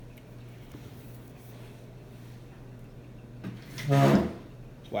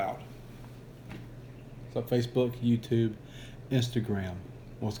loud. So Facebook, YouTube, Instagram.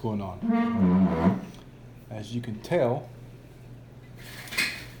 What's going on? As you can tell,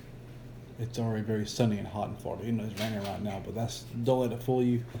 it's already very sunny and hot in Florida. You know it's raining right now, but don't let it fool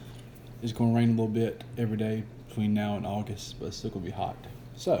you. It's going to rain a little bit every day between now and August, but it's still going to be hot.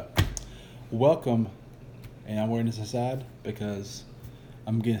 So, welcome. And I'm wearing this aside because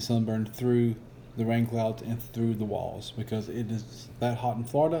I'm getting sunburned through the rain clouds and through the walls because it is that hot in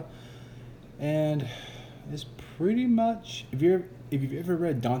Florida. And it's pretty much, if you've ever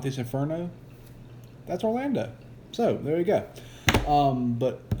read Dante's Inferno, that's Orlando. So there you go.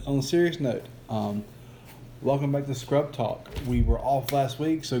 But on a serious note, welcome back to Scrub Talk. We were off last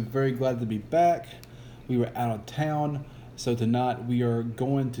week, so very glad to be back. We were out of town, so tonight we are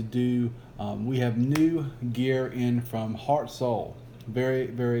going to do. We have new gear in from Heartsoul. Very,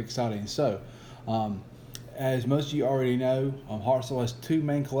 very exciting. So, as most of you already know, Heartsoul has two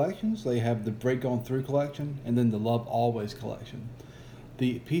main collections. They have the Break On Through collection and then the Love Always collection.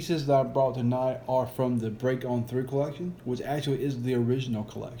 The pieces that I brought tonight are from the Break On Through collection, which actually is the original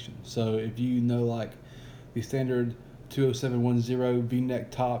collection. So if you know like the standard 20710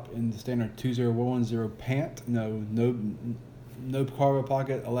 V-neck top and the standard 20110 pant, no cargo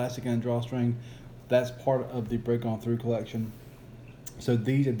pocket, elastic and drawstring, that's part of the Break On Through collection. So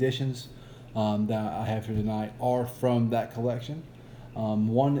these additions that I have here tonight are from that collection.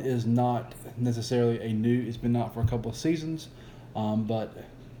 One is not necessarily a new, it's been out for a couple of seasons. But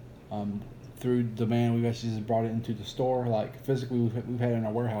through demand, we've actually just brought it into the store. Like physically, we've had it in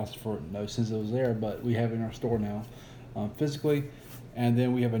our warehouse since it was there, but we have it in our store now, physically. And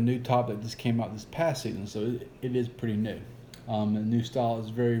then we have a new top that just came out this past season, so it is pretty new. The new style is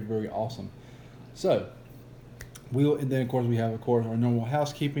very, very awesome. So and then of course we have our normal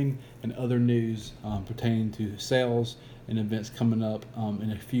housekeeping and other news pertaining to sales and events coming up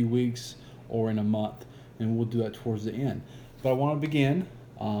in a few weeks or in a month, and we'll do that towards the end. But I want to begin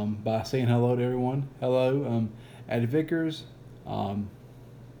by saying hello to everyone. Hello, Eddie Vickers, and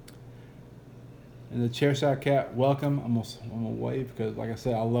the Chairside Cat. Welcome. I'm gonna wave because, like I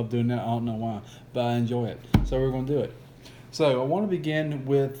said, I love doing that. I don't know why, but I enjoy it. So we're gonna do it. So I want to begin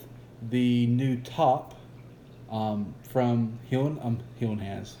with the new top from Healing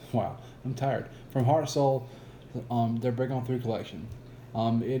Hands. Wow, I'm tired. From Heartsoul, their Break On Through collection.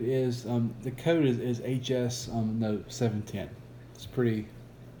 It is the code is HS 710. It's pretty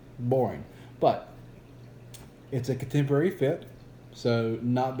boring, but it's a contemporary fit, so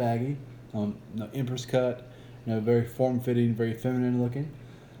not baggy, no empress cut, very form fitting, very feminine looking,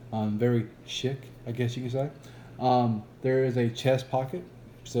 very chic, I guess you could say. There is a chest pocket,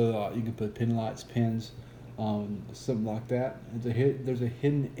 so you can put pin lights, pins, something like that. There's a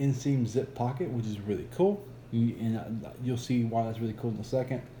hidden inseam zip pocket, which is really cool. You'll see why that's really cool in a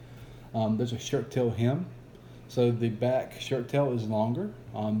second. There's a shirt tail hem, so the back shirt tail is longer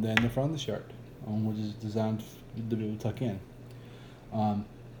than the front of the shirt, which is designed to be able to tuck in.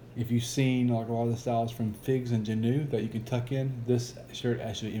 If you've seen like a lot of the styles from Figs and Janu that you can tuck in, this shirt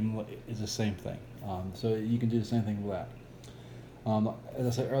actually is the same thing. So you can do the same thing with that. As I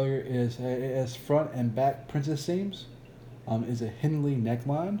said earlier, it has front and back princess seams. Is a Henley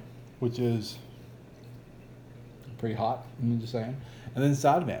neckline, which is pretty hot, I'm just saying. And then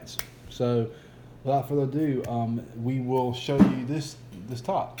side vents. So without further ado, we will show you this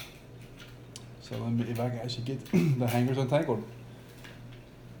top. So let me, if I can actually get the hangers untangled.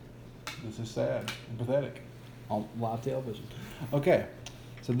 This is sad and pathetic on live television. Okay,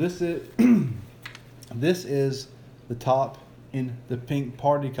 so this is this is the top in the pink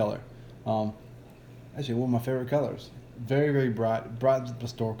party color. Actually, one of my favorite colors. Very, very bright at the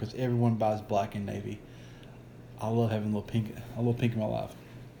store because everyone buys black and navy. I love having a little pink in my life.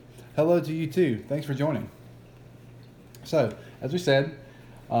 Hello to you too. Thanks for joining. So, as we said,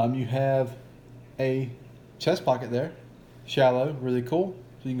 you have a chest pocket there, shallow, really cool.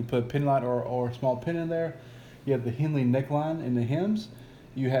 So you can put a pin light or a small pin in there. You have the Henley neckline and the hems.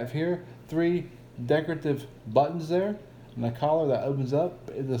 You have here 3 decorative buttons there, and a collar that opens up.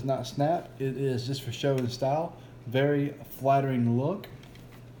 It does not snap. It is just for show and style. Very flattering look.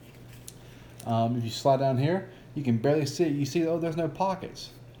 If you slide down here, you can barely see it. You see, there's no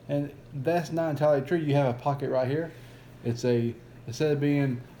pockets. And that's not entirely true. You have a pocket right here. Instead of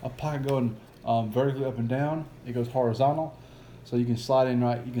being a pocket going vertically up and down, it goes horizontal. So you can slide in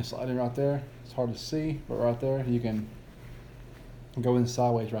right there. It's hard to see, but right there, you can go in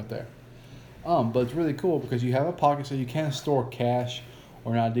sideways right there. But it's really cool because you have a pocket so you can store cash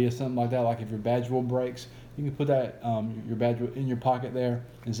or an idea, something like that. Like if your badge will breaks, you can put that your badge in your pocket there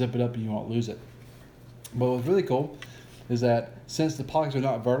and zip it up and you won't lose it. But what's really cool is that since the pockets are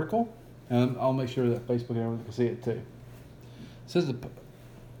not vertical, and I'll make sure that Facebook and everyone can see it too. Since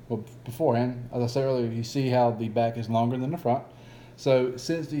well, beforehand, as I said earlier, you see how the back is longer than the front. So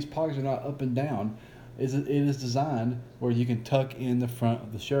since these pockets are not up and down, it is designed where you can tuck in the front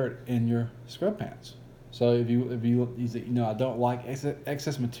of the shirt in your scrub pants. So if you I don't like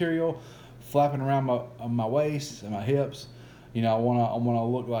excess material flapping around my waist and my hips. I wanna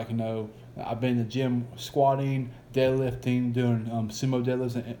look like I've been in the gym squatting, deadlifting, doing sumo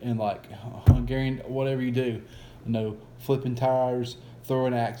deadlifts and like Hungarian, whatever you do. Flipping tires,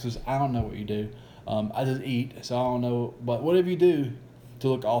 throwing axes. I don't know what you do. I just eat, so I don't know. But whatever you do to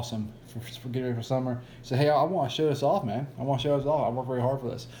look awesome for getting ready for summer, say, hey, I want to show this off, man. I want to show this off. I work very hard for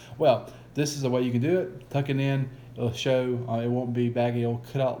this. Well, this is the way you can do it. Tuck it in. It'll show. It won't be baggy. It'll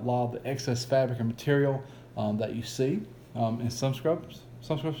cut out a lot of the excess fabric and material that you see in some scrub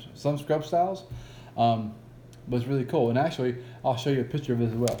styles. But it's really cool. And actually, I'll show you a picture of this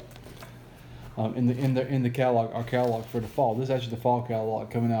as well. In the catalog, our catalog for the fall. This is actually the fall catalog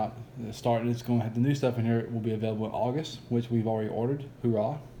coming out. It's going to have the new stuff in here. It will be available in August, which we've already ordered.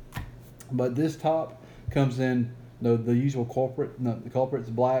 Hoorah! But this top comes in the usual culprit. The culprit's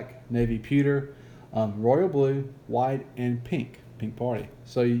black, navy pewter, royal blue, white, and pink party.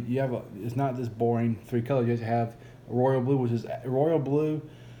 So you have it's not just boring 3 colors. You have royal blue, which is royal blue.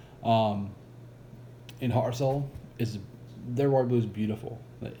 In Heartsoul their royal blue is beautiful.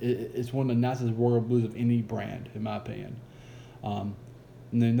 It's one of the nicest royal blues of any brand, in my opinion. And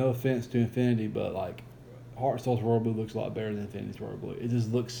then no offense to Infinity, but like Heartsoul's royal blue looks a lot better than Infinity's royal blue. It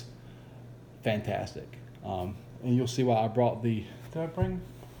just looks fantastic. And you'll see why I brought did I bring?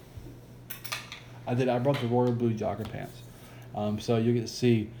 I did. I brought the royal blue jogger pants. So you get to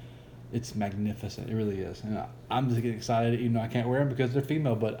see it's magnificent. It really is. And I'm just getting excited, even though I can't wear them because they're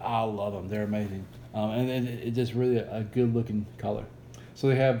female, but I love them. They're amazing. And it's just really a good looking color. So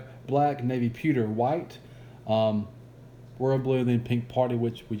they have black, navy pewter, white, royal blue, and then pink party,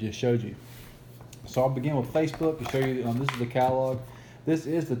 which we just showed you. So I'll begin with Facebook to show you. This is the catalog. This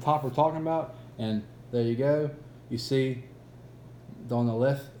is the top we're talking about, and there you go. You see on the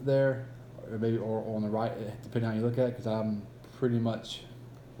left there, or maybe or on the right, depending on how you look at it, because I'm pretty much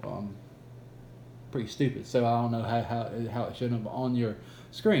pretty stupid, so I don't know how it showed up on your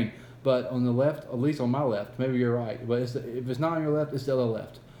screen. But on the left, at least on my left, maybe you're right, but if it's not on your left, it's the other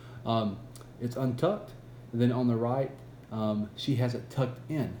left. It's untucked, and then on the right, she has it tucked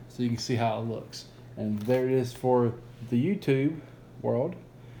in, so you can see how it looks. And there it is for the YouTube world.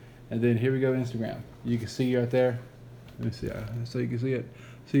 And then here we go, Instagram. You can see right there. Let me see, so you can see it.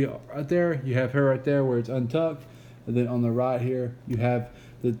 See right there, you have her right there where it's untucked, and then on the right here, you have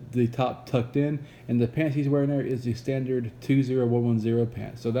the top tucked in, and the pants he's wearing there is the standard 20110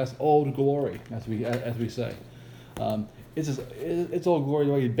 pants. So that's Old Glory, as we say. It's Old Glory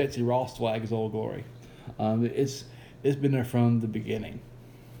the way Betsy Ross flag is Old Glory. It's been there from the beginning.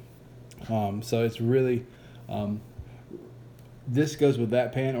 So it's really this goes with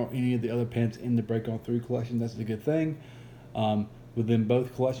that pant or any of the other pants in the Break On Through collection. That's a good thing. Within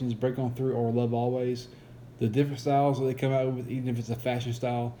both collections, Break On Through or Love Always, the different styles that they come out with, even if it's a fashion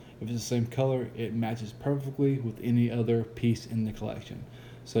style, if it's the same color, it matches perfectly with any other piece in the collection.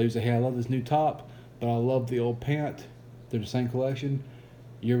 So you say, hey, I love this new top, but I love the old pant. They're the same collection.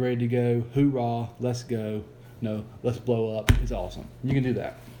 You're ready to go. Hoorah, let's go. No, let's blow up. It's awesome. You can do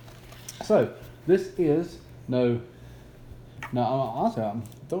that. So this is honestly, I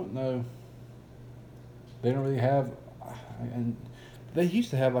don't know. They don't really have, and they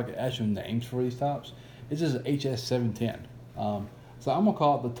used to have like actual names for these tops. It's just an HS710. So I'm gonna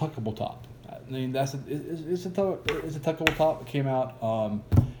call it the tuckable top. I mean, it's a tuckable top that came out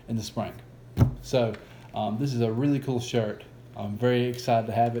in the spring. So this is a really cool shirt. I'm very excited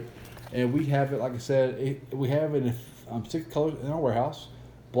to have it, and we have it. Like I said, we have it in 6 colors in our warehouse: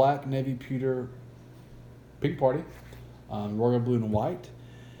 black, navy, pewter, pink party, royal blue, and white.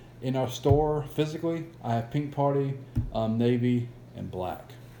 In our store physically, I have pink party, navy, and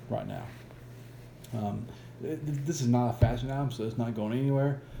black right now. This is not a fashion item, so it's not going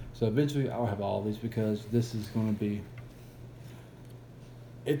anywhere. So eventually I'll have all of these because this is going to be,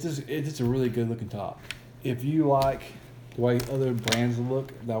 it's just a really good looking top. If you like the way other brands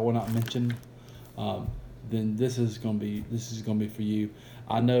look that I will not mention, then this is going to be for you.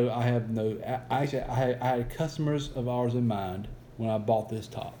 I know I had customers of ours in mind when I bought this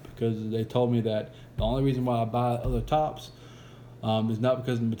top, because they told me that the only reason why I buy other tops is not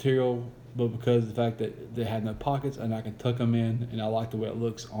because of the material, but because of the fact that they had no pockets and I can tuck them in, and I like the way it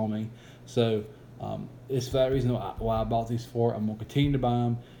looks on me. So it's for that reason why I bought these 4. I'm going to continue to buy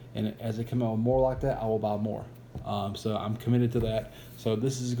them, and as they come out with more like that, I will buy more. So I'm committed to that. So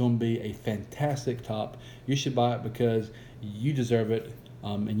this is going to be a fantastic top. You should buy it because you deserve it,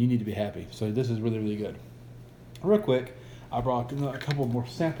 and you need to be happy. So this is really, really good. Real quick, I brought a couple more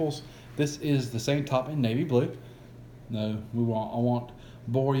samples. This is the same top in navy blue. No, I won't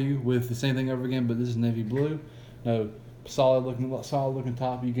bore you with the same thing over again, but this is navy blue. No, solid looking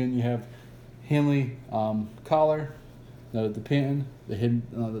top. Again, you have Henley collar. No, the pin, the hidden,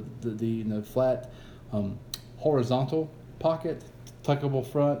 the flat horizontal pocket, tuckable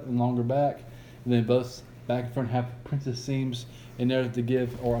front and longer back, and then both back and front have princess seams in there to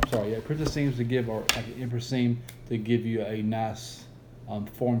give, princess seams to give, or like an emperor seam to give you a nice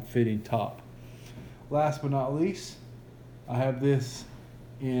form-fitting top. Last but not least, I have this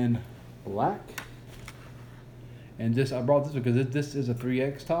in black, and I brought this because this is a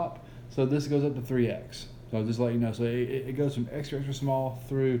 3X top, so this goes up to 3X. So I'll just let you know. So it goes from extra small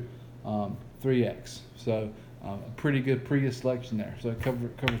through 3X. So a pretty good previous selection there. So it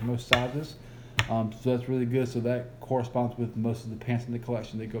covers most sizes. So that's really good. So that corresponds with most of the pants in the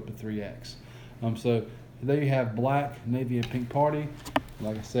collection. They go up to 3X. So there you have black, navy, and pink party.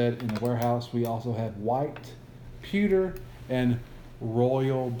 Like I said, in the warehouse, we also have white, pewter, and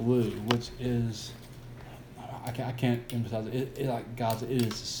royal blue, which is, I can't emphasize it. Like, guys, it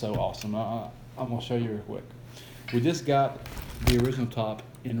is so awesome. I'm going to show you real quick. We just got the original top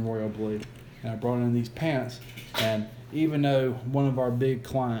in royal blue, and I brought in these pants, and even though one of our big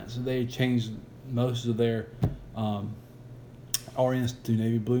clients, they changed most of their orients to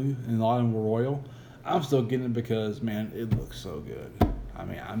navy blue, and a lot of them were royal, I'm still getting it because, man, it looks so good. I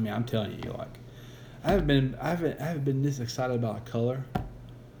mean, I'm telling you, like, I haven't been this excited about a color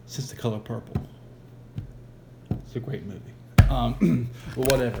since The Color Purple. It's a great movie.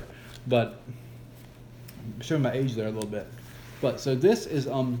 But whatever. But I'm showing my age there a little bit. But so this is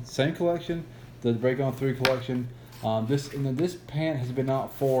same collection, the Break On 3 collection. This pant has been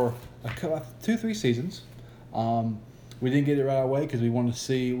out for 2-3 seasons. We didn't get it right away because we wanted to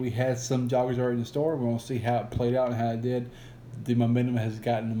see. We had some joggers already in the store. We want to see how it played out and how it did. The momentum has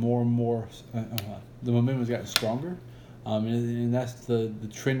gotten more and more. The momentum has gotten stronger, and that's the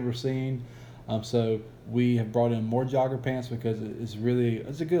trend we're seeing. So we have brought in more jogger pants because it's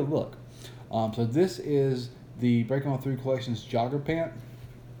a good look. So this is the Break On 3 Collection's jogger pant.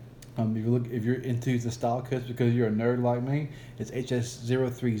 If you're into the style cuts because you're a nerd like me, it's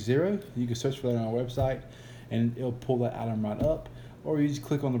HS030. You can search for that on our website, and it'll pull that item right up. Or you just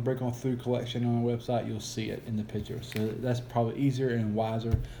click on the Break On 3 collection on our website, you'll see it in the picture. So that's probably easier and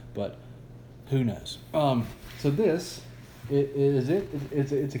wiser, but who knows? So this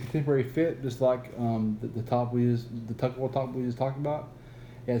it's a contemporary fit, just like the tuckable top we just talked about.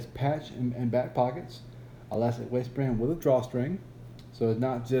 It has patch and back pockets, elastic waistband with a drawstring. So it's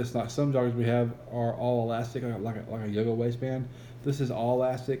not just like some joggers we have are all elastic, like a yoga waistband. This is all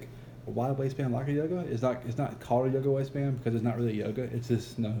elastic. A wide waistband like a yoga. It's not called a yoga waistband because it's not really yoga. It's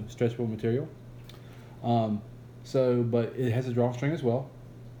just stretchable material. But it has a drawstring as well.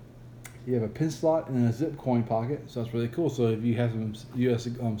 You have a pin slot and a zip coin pocket, so that's really cool. So if you have some U.S.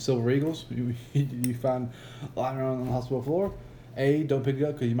 Silver Eagles you find lying around on the hospital floor, A, don't pick it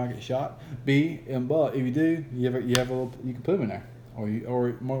up because you might get shot. B, but if you do, you can put them in there,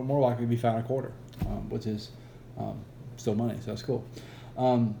 or more likely be found a quarter, which is still money. So that's cool.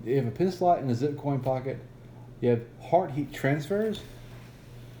 You have a pin slot and a zip coin pocket. You have heart heat transfers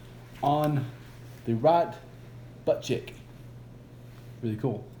on the right butt cheek. Really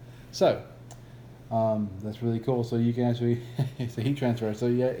cool. So that's really cool. So you can actually it's a heat transfer. So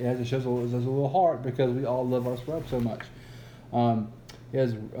yeah, it shows a little heart because we all love our scrub so much. It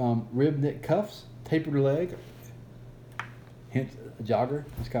has rib knit cuffs, tapered leg, hence a jogger.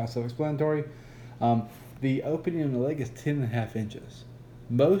 It's kind of self-explanatory. The opening in the leg is 10.5 inches.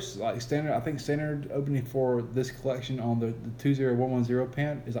 Most standard opening for this collection on the 20110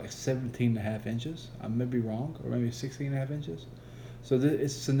 pant is like 17.5 inches. I may be wrong, or maybe 16.5 inches. So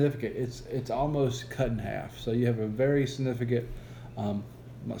it's significant. It's almost cut in half. So you have a very significant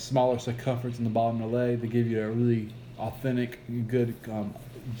smaller circumference in the bottom of the leg to give you a really authentic, good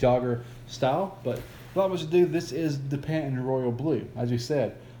jogger style. But not much to do. This is the pant in royal blue, as we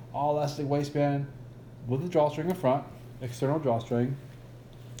said, all elastic waistband with a drawstring in front, external drawstring.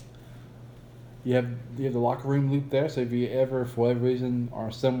 You have the locker room loop there, so if you ever, for whatever reason,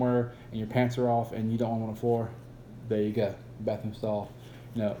 are somewhere and your pants are off and you don't want them on the floor, there you go, bathroom stall.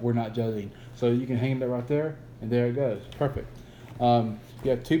 No, we're not judging. So you can hang that right there, and there it goes, perfect. You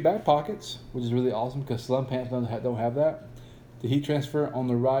have 2 back pockets, which is really awesome because some pants don't have that. The heat transfer on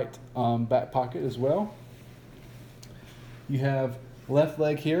the right back pocket as well. You have left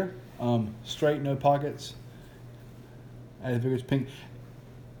leg here, straight, no pockets. as big as pink.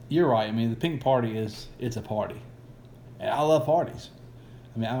 You're right. I mean, the pink party it's a party, and I love parties.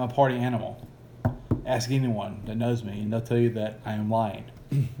 I mean, I'm a party animal. Ask anyone that knows me, and they'll tell you that I am lying.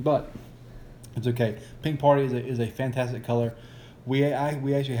 But it's okay. Pink party is a fantastic color. We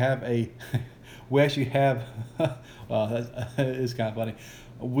actually have a we actually have well, it's kind of funny.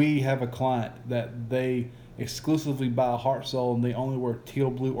 We have a client that they exclusively buy a Heartsoul, and they only wear teal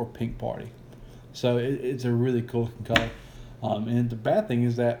blue or pink party. So it's a really cool looking color. And the bad thing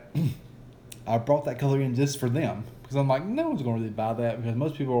is that I brought that color in just for them, because I'm like, no one's going to really buy that, because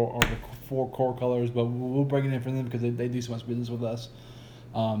most people are the 4 core colors, but we'll bring it in for them because they do so much business with us.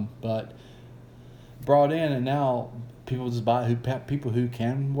 But brought in, and now people just buy it. People who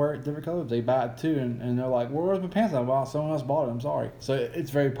can wear it different colors, they buy it too, and they're like, well, where's my pants? Well, someone else bought it. I'm sorry. So it's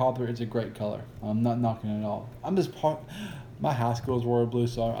very popular. It's a great color. I'm not knocking it at all. My high school is royal blue,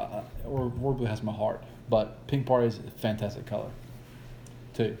 so royal blue has my heart. But pink party is a fantastic color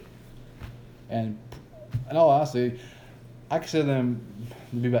too. And in all honesty, I consider them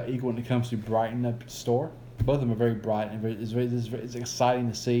to be about equal when it comes to brightening up the store. Both of them are very bright, and it's exciting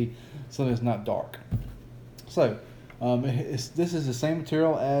to see something that's not dark. So, this is the same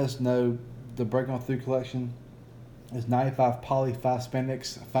material as the Breaking On Through collection. It's 95 poly 5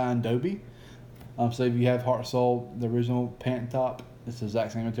 spandex fine Dobie. So if you have Heartsoul, the original pant top, it's the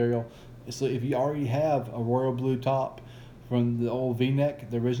exact same material. So if you already have a royal blue top from the old V-neck,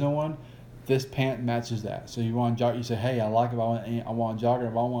 the original one, this pant matches that. So you want a jogger, you say, hey, I like it, I want a jogger,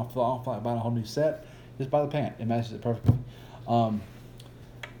 if I don't feel like buying a whole new set, just buy the pant. It matches it perfectly.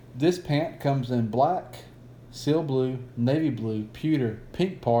 This pant comes in black, seal blue, navy blue, pewter,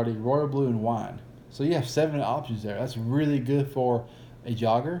 pink party, royal blue, and wine. So you have 7 options there. That's really good for a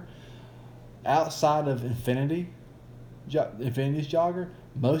jogger. Outside of Infinity's jogger,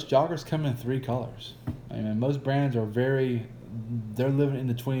 most joggers come in 3 colors. I mean, most brands are they're living in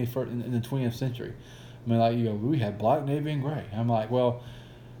the 20th century. I mean, like, we have black, navy, and gray. I'm like, well,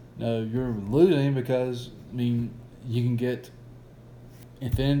 no, you're losing, because I mean, you can get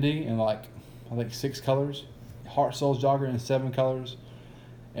Infinity in I think 6 colors, Heartsoul's jogger in 7 colors,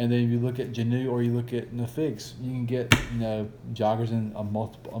 and then if you look at Genu or you look at the Figs, you can get joggers in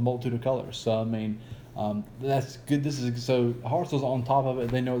a multitude of colors. So I mean, that's good. So Heartsoul's on top of it.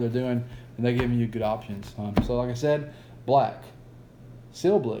 They know what they're doing, and they're giving you good options. So like I said, black,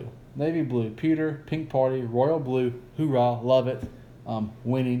 seal blue, navy blue, pewter, pink party, royal blue, hoorah, love it,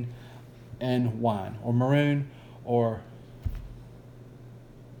 winning, and wine, or maroon, or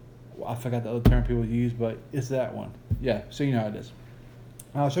I forgot the other term people use, but it's that one. Yeah, so you know how it is.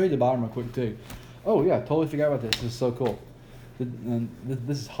 I'll show you the bottom real quick too. Oh yeah, totally forgot about this. This is so cool.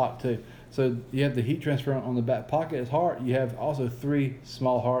 This is hot too. So you have the heat transfer on the back pocket as heart. You have also 3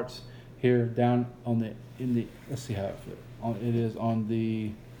 small hearts here down on let's see how it is on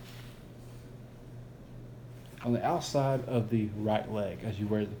the outside of the right leg as you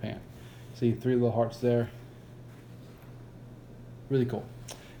wear the pant. See 3 little hearts there. Really cool.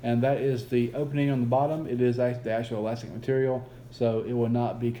 And that is the opening on the bottom. It is the actual elastic material, so it will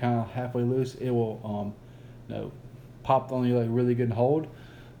not be kind of halfway loose. It will pop on you like really good and hold.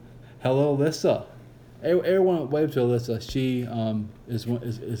 Hello, Alyssa. Everyone wave to Alyssa. She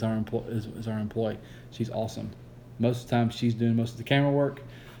is our employee. She's awesome. Most of the time, she's doing most of the camera work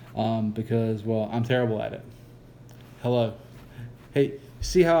because, well, I'm terrible at it. Hello. Hey,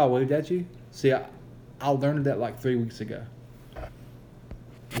 see how I waved at you? See, I learned that like 3 weeks ago.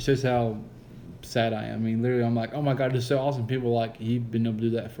 It shows how sad I am. I mean, literally, I'm like, oh my God, this is so awesome. People are like, you've been able to do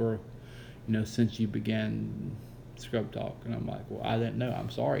that for, since you began Scrub Talk. And I'm like, well, I didn't know. I'm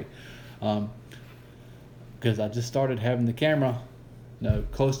sorry. Because I just started having the camera,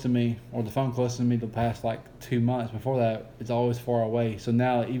 close to me, or the phone close to me the past like 2 months. Before that, it's always far away. So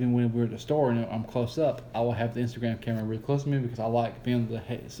now, even when we're at the store and I'm close up, I will have the Instagram camera really close to me because I like being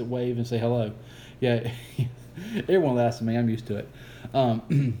able to wave and say hello. Yeah, everyone laughs at me. I'm used to it.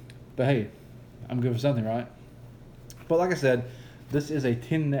 But hey, I'm good for something, right? But like I said, this is a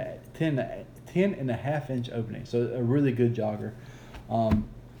 10 and a half inch opening, so a really good jogger.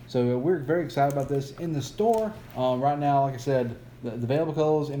 So we're very excited about this. In the store right now, like I said, the available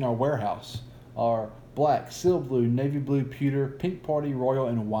colors in our warehouse are black, seal blue, navy blue, pewter, pink party, royal,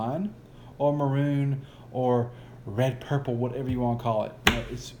 and wine, or maroon, or red, purple, whatever you want to call it.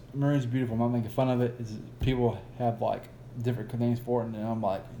 Maroon's beautiful. I'm not making fun of it. People have like different names for it, and I'm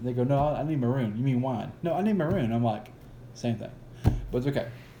like, they go, no, I need maroon. You mean wine? No, I need maroon. I'm like, same thing, but it's okay.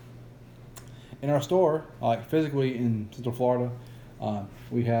 In our store, like physically in Central Florida,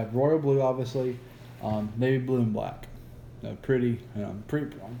 we have royal blue, obviously, navy blue and black. Pretty. I'm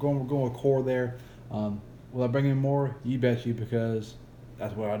going with core there. will I bring in more? You bet you, because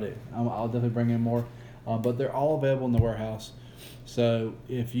that's what I do. I'll definitely bring in more. But they're all available in the warehouse. So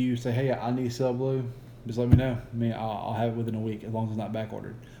if you say, hey, I need cell blue, just let me know. I'll have it within a week, as long as it's not back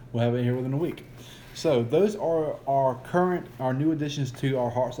ordered. We'll have it here within a week. So those are our new additions to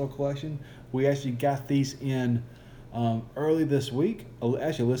our Heartsoul collection. We actually got these in early this week.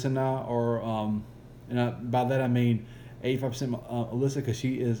 Actually, Alyssa and I are, by that I mean 85% Alyssa, because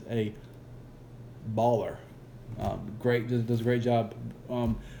she is a baller. Great, does a great job.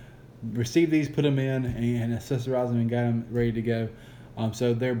 Received these, put them in, and accessorized them, and got them ready to go.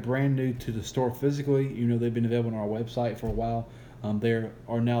 So they're brand new to the store physically. They've been available on our website for a while. They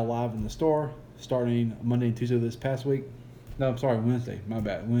are now live in the store starting Monday and Tuesday this past week. No, I'm sorry, Wednesday. My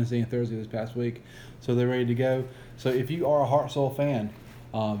bad. Wednesday and Thursday this past week. So they're ready to go. So if you are a Heartsoul fan,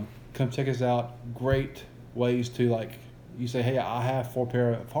 come check us out. Great ways to, you say, hey, I have 4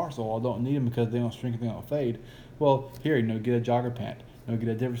 pair of Heartsoul. I don't need them because they don't shrink and they don't fade. Well, here, get a jogger pant. Get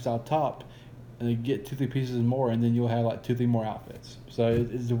a different style top, and then get 2-3 pieces more, and then you'll have 2-3 more outfits. So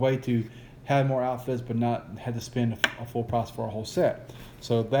it's a way to have more outfits, but not have to spend a full price for a whole set.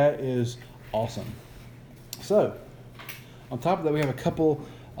 So that is awesome. So on top of that, we have a couple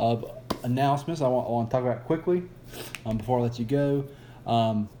of announcements I want to talk about quickly before I let you go.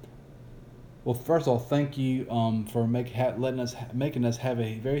 Well, first of all, thank you for making us have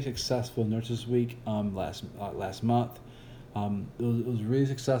a very successful Nurses Week last month. It was really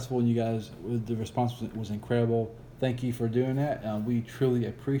successful, and you guys, the response was incredible. Thank you for doing that. We truly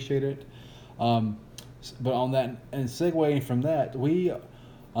appreciate it. But on that, and segueing from that,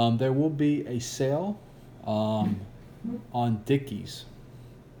 there will be a sale on Dickies,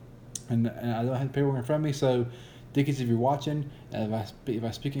 and I don't have the paperwork in front of me. So, Dickies, if you're watching, if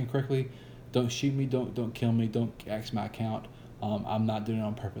I speak incorrectly, don't shoot me, don't kill me, don't ask my account. I'm not doing it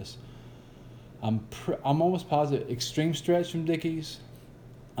on purpose. I'm almost positive Extreme Stretch from Dickies,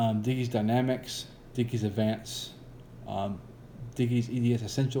 Dickies Dynamics, Dickies Advance, Dickies EDS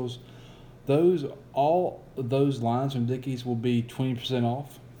Essentials. All of those lines from Dickies will be 20%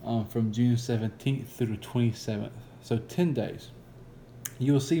 off from June 17th through the 27th. So 10 days.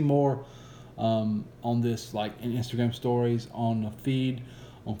 You will see more on this, in Instagram stories, on the feed,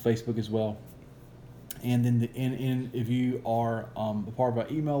 on Facebook as well. And then if you are a part of our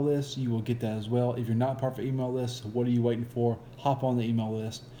email list, you will get that as well. If you're not part of the email list, what are you waiting for? Hop on the email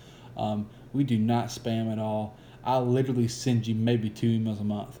list. We do not spam at all. I literally send you maybe 2 emails a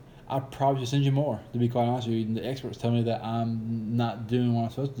month. I probably should send you more, to be quite honest with you. The experts tell me that I'm not doing what I'm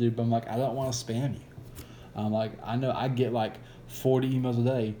supposed to do, but I'm I don't want to spam you. I know I get 40 emails a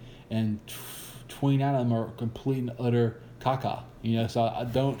day, and 29 of them are complete and utter caca. So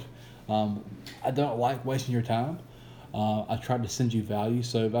I don't like wasting your time. I try to send you value.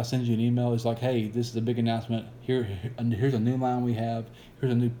 So if I send you an email, it's hey, this is a big announcement. Here's a new line we have.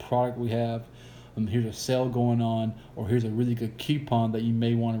 Here's a new product we have. Here's a sale going on, or here's a really good coupon that you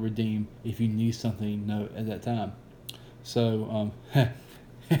may want to redeem if you need something at that time. So,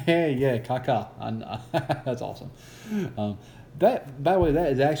 hey, yeah, caca. That's awesome. That, by the way,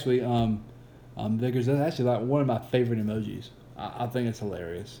 that is actually because that's actually one of my favorite emojis. I think it's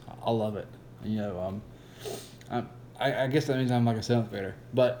hilarious. I love it. I guess that means I'm a 7th grader,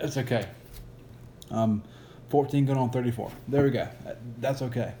 but it's okay. 14 going on 34. There we go. That's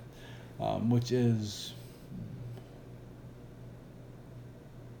okay. Which is,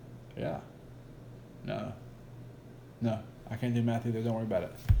 yeah. No, I can't do math either. Don't worry about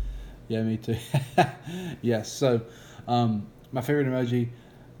it. Yeah, me too. Yes. So, my favorite emoji.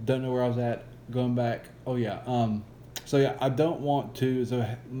 Don't know where I was at. Going back. Oh yeah. So yeah, I don't want to. So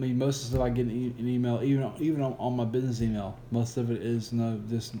most of the stuff I get in email, even on my business email, most of it is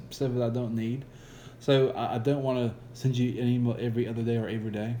just stuff that I don't need. So I don't want to send you an email every other day or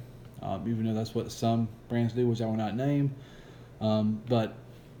every day, even though that's what some brands do, which I will not name. But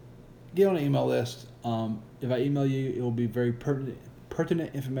get on the email list. If I email you, it will be very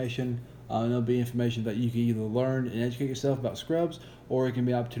pertinent information. And it'll be information that you can either learn and educate yourself about scrubs, or it can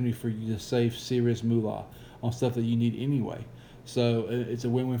be an opportunity for you to save serious moolah on stuff that you need anyway. So it's a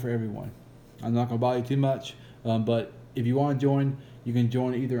win-win for everyone. I'm not going to bother you too much, but if you want to join, you can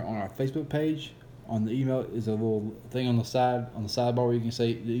join either on our Facebook page. On the email is a little thing on the sidebar where you can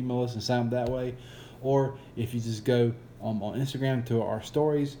say email us and sign up that way. Or if you just go on Instagram to our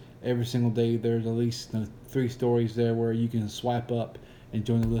stories, every single day there's at least 3 stories there where you can swipe up and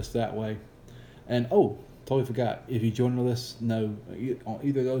join the list that way. And totally forgot, if you join the list on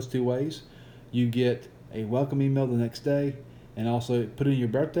either of those 2 ways, you get a welcome email the next day, and also put in your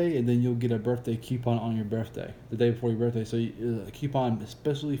birthday, and then you'll get a birthday coupon on your birthday, the day before your birthday. So a coupon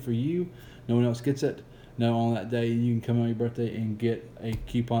especially for you. No one else gets it. know on that day you can come on your birthday and get a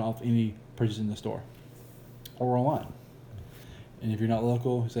coupon off any purchase in the store or online. And if you're not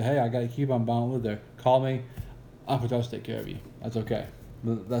local, say, hey, I got a coupon, but I don't live there. Call me. Uncle Josh will take care of you. That's okay.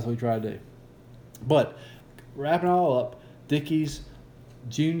 That's what we try to do. But wrapping it all up, Dickies,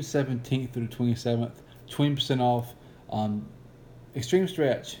 June 17th through the 27th, 20% off. Extreme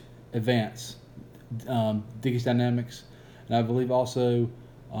Stretch, Advance, Dickies Dynamics, and I believe also,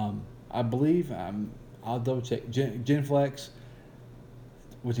 I'll double check, Genflex,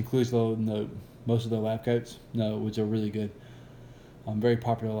 which includes most of the lab coats, which are really good. Very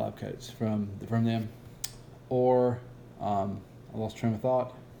popular lab coats from them. Or, I lost train of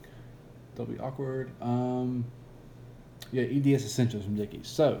thought. Don't be awkward. EDS Essentials from Dickies.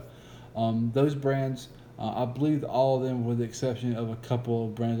 So, those brands, I believe all of them, with the exception of a couple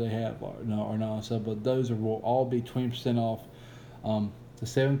of brands they have, are not on sale, but those will all be 20% off the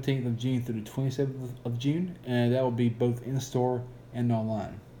 17th of June through the 27th of June, and that will be both in store and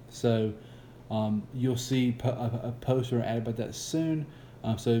online. So you'll see a post or an ad about that soon.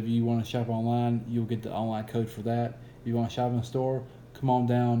 So if you want to shop online, you'll get the online code for that. If you want to shop in the store, come on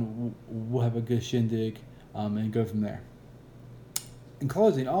down. We'll have a good shindig and go from there. In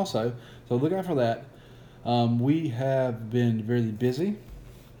closing, also, so look out for that. We have been really busy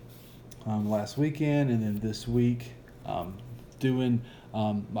last weekend and then this week doing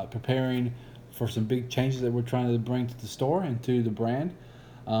preparing for some big changes that we're trying to bring to the store and to the brand.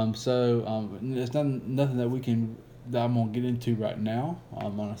 There's nothing that I'm going to get into right now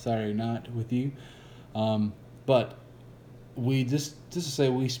on a Saturday night with you. But we just to say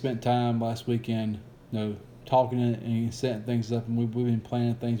we spent time last weekend, talking and setting things up, and we've been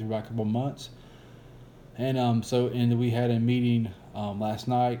planning things for about a couple of months. And we had a meeting last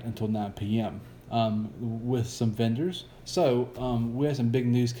night until 9 p.m. With some vendors. So we have some big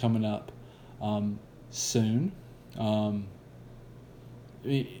news coming up soon.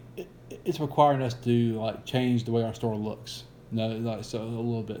 It's requiring us to change the way our store looks. A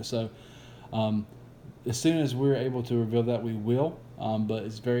little bit. So as soon as we're able to reveal that, we will. But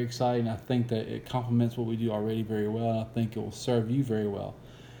it's very exciting. I think that it complements what we do already very well, and I think it will serve you very well.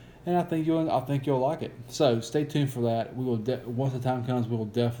 And I think you'll like it. So stay tuned for that. We will once the time comes, we will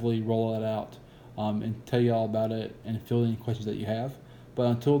definitely roll it out and tell you all about it and fill any questions that you have. But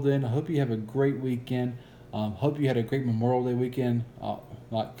until then, I hope you have a great weekend. Hope you had a great Memorial Day weekend,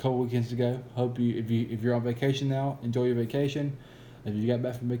 like a couple weekends ago. Hope if you're on vacation now, enjoy your vacation. If you got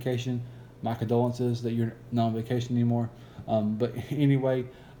back from vacation, my condolences that you're not on vacation anymore. But anyway.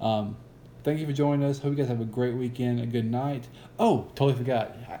 Thank you for joining us. Hope you guys have a great weekend, a good night. Oh, totally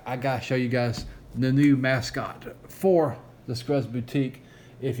forgot. I got to show you guys the new mascot for the Scrubs Boutique.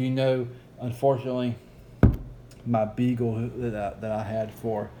 If you know, unfortunately, my beagle that I had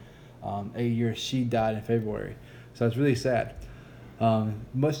for 8 years, she died in February. So it's really sad.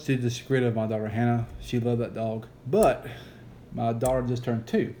 Much to the chagrin of my daughter, Hannah. She loved that dog. But my daughter just turned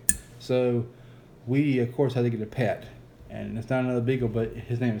 2. So we, of course, had to get a pet. And it's not another beagle, but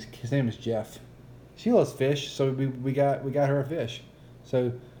his name is Jeff. She loves fish, so we got her a fish.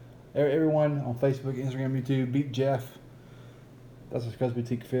 So everyone on Facebook, Instagram, YouTube, beat Jeff. That's a Scrubs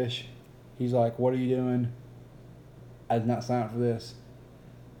Boutique fish. He's like, "What are you doing? I did not sign up for this.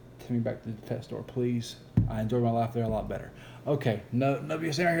 Take me back to the pet store, please. I enjoy my life there a lot better." Okay, no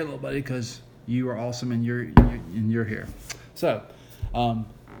be saying right here, little buddy, because you are awesome and you're here. So,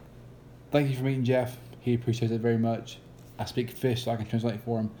 thank you for meeting Jeff. He appreciates it very much. I speak fish, so I can translate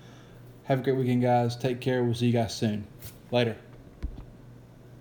for him. Have a great weekend, guys. Take care. We'll see you guys soon. Later.